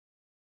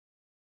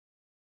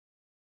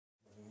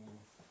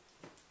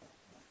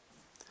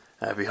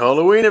Happy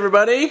Halloween,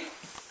 everybody!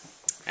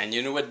 And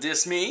you know what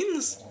this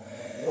means?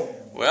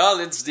 Well,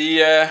 it's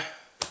the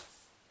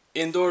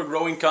indoor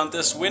growing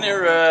contest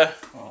winner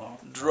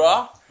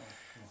draw.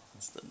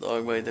 It's the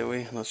dog, by the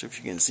way. Not sure if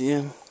you can see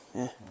him.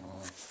 Yeah,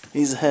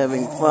 he's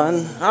having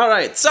fun.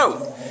 Alright,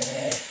 so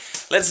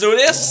let's do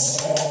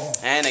this.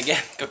 And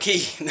again, Cookie,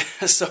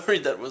 sorry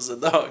that was a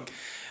dog.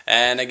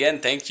 And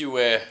again, thank you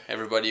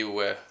everybody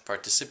who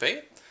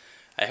participated.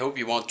 I hope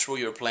you won't throw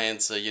your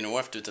plants,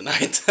 after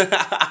tonight.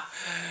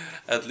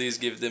 At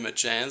least give them a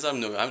chance.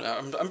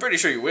 I'm pretty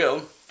sure you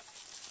will.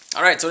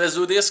 All right, so let's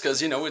do this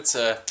because it's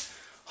a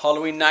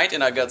Halloween night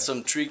and I got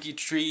some tricky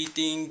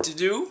treating to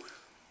do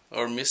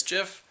or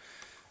mischief.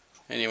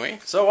 Anyway,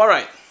 so all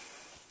right,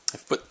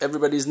 I've put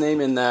everybody's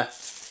name in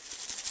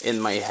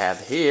my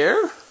hat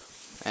here,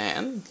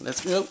 and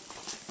let's go.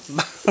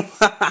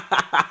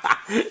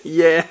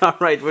 Yeah, all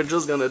right, we're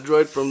just gonna draw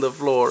it from the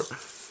floor.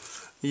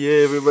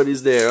 Yeah,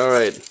 everybody's there. All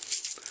right.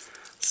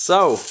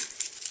 So,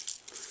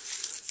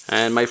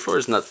 and my floor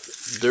is not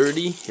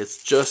dirty.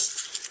 It's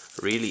just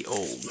really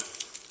old.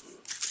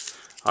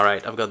 All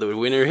right, I've got the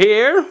winner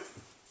here.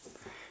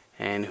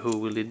 And who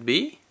will it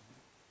be?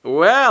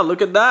 Well,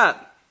 look at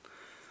that.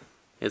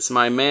 It's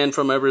my man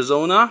from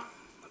Arizona,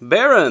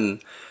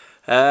 Baron.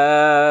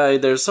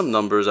 There's some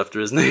numbers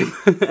after his name.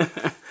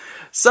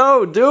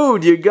 So,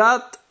 dude, you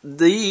got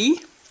the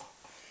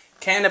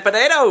can of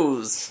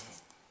potatoes.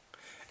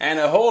 And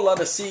a whole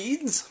lot of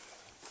seeds,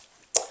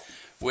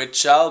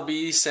 which I'll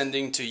be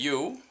sending to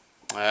you.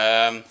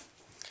 I'll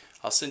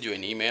send you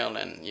an email,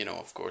 and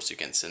of course you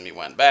can send me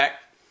one back.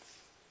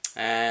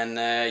 And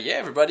yeah,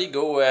 everybody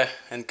go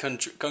and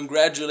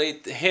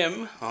congratulate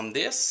him on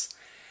this.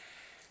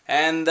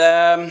 And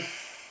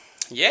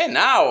yeah,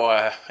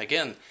 now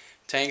again,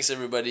 thanks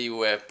everybody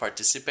who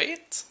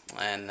participate.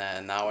 And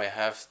now I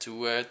have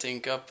to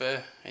think up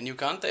a new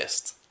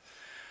contest.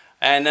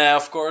 And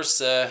of course,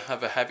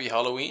 have a happy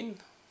Halloween.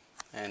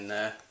 And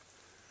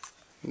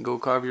go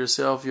carve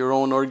yourself your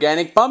own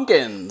organic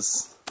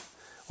pumpkins.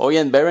 Oh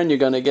yeah, and Baron, you're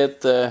gonna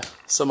get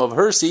some of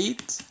her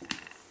seeds.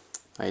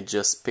 I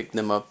just picked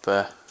them up,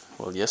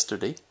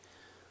 yesterday.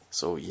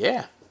 So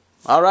yeah.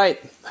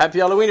 Alright, happy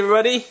Halloween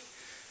everybody.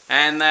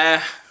 And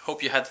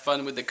hope you had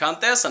fun with the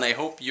contest. And I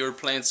hope your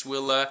plants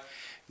will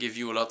give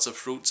you lots of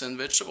fruits and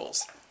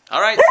vegetables.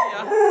 Alright, see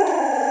ya.